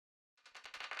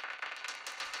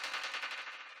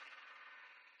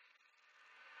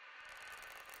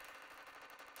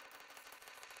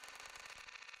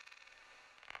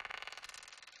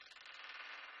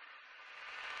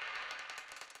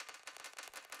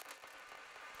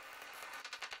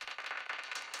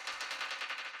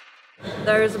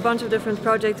There's a bunch of different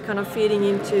projects kind of feeding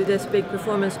into this big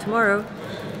performance tomorrow.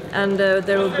 And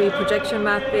there will be projection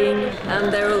mapping,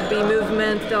 and there will be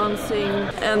movement, dancing,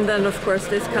 and then of course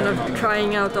this kind of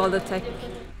trying out all the tech.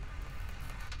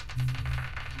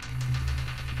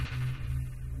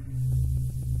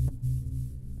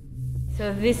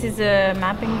 So this is a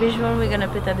mapping visual we're going to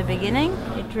put at the beginning.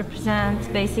 It represents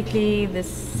basically the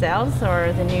cells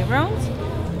or the neurons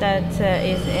that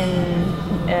is in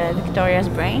Viktoria's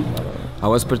brain. I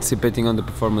was participating on the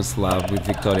performance lab with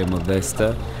Viktoria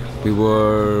Modesta. We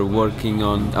were working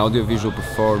on audiovisual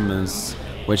performance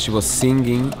where she was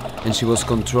singing and she was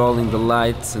controlling the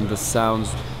lights and the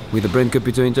sounds with the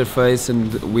brain-computer interface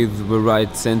and with the right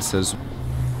sensors.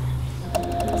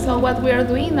 So what we are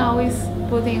doing now is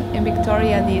putting in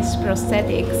Viktoria these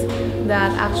prosthetics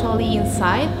that actually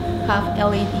inside have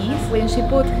LEDs. When she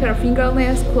put her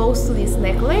fingernails close to this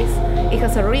necklace, it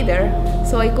has a reader,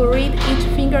 so I could read each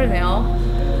fingernail,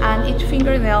 and each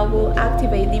fingernail will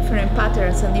activate different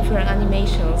patterns and different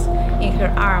animations in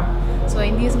her arm. So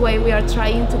in this way we are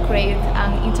trying to create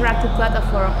an interactive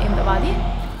platform in the body.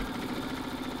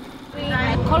 We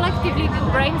collectively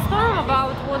brainstorm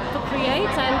about what to create,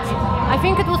 and I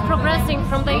think it was progressing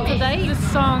from day to day. The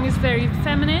song is very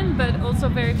feminine but also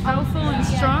very powerful and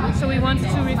strong, so we wanted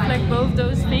to reflect both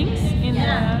those things in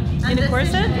the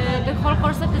corset. The whole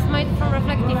corset is made from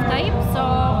reflective tape, so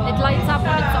it lights up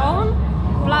on its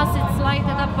own, plus it's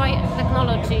lighted up by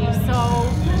technology, so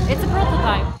it's a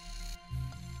prototype.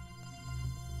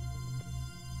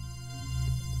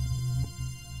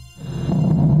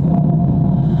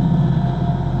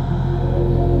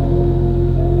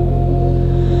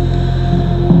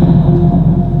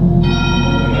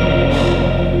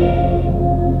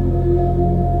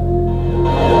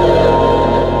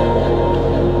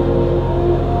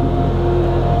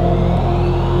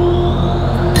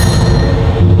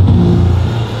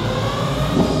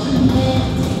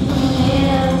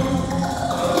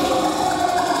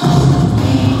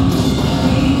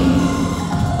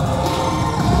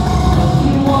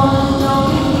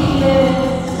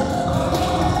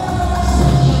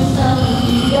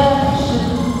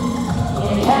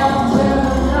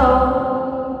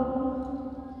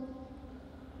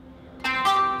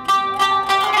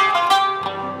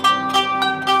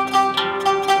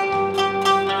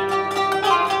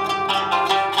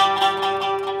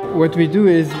 What we do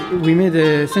is we made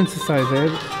a synthesizer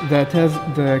that has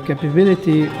the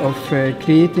capability of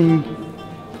creating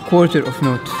quarter of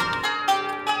notes.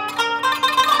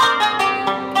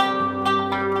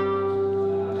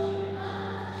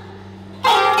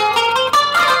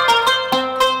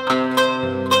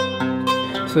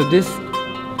 So this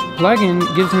plugin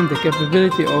gives him the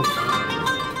capability of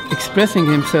expressing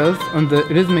himself on the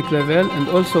rhythmic level and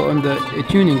also on the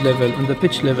tuning level, on the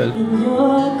pitch level.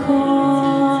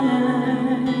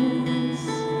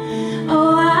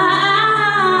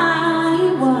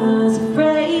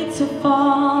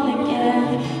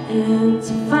 And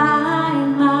to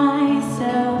find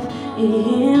myself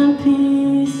in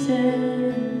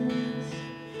pieces.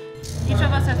 Each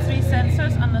of us has 3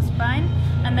 sensors on the spine,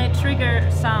 and they trigger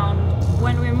sound.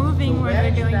 When we're moving, when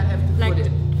we're going like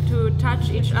to touch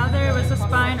each other with the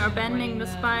spine or bending the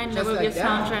spine, there will be a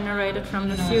sound generated from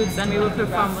the suits, and we will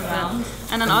perform with that.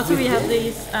 And then also we have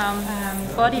these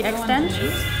body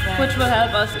extensions, which will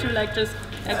help us to like just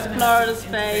explore the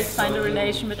space, find a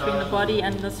relation between the body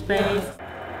and the space.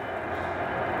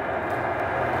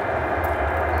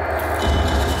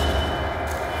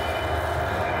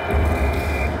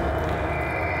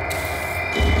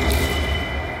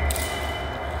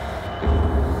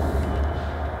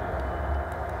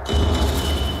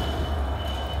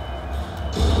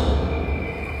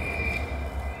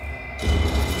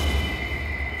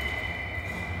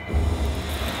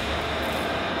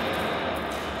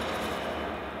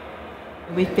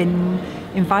 We've been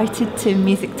invited to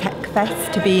Music Tech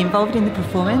Fest to be involved in the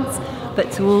performance,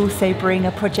 but to also bring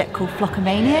a project called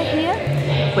Flockomania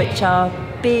here, which are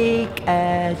big,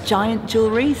 giant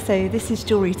jewellery. So this is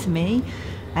jewellery to me.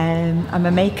 I'm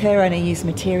a maker and I use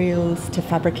materials to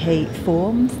fabricate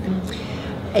forms.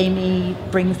 Amy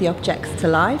brings the objects to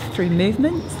life through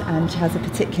movements, and she has a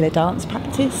particular dance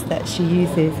practice that she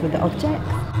uses with the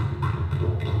objects.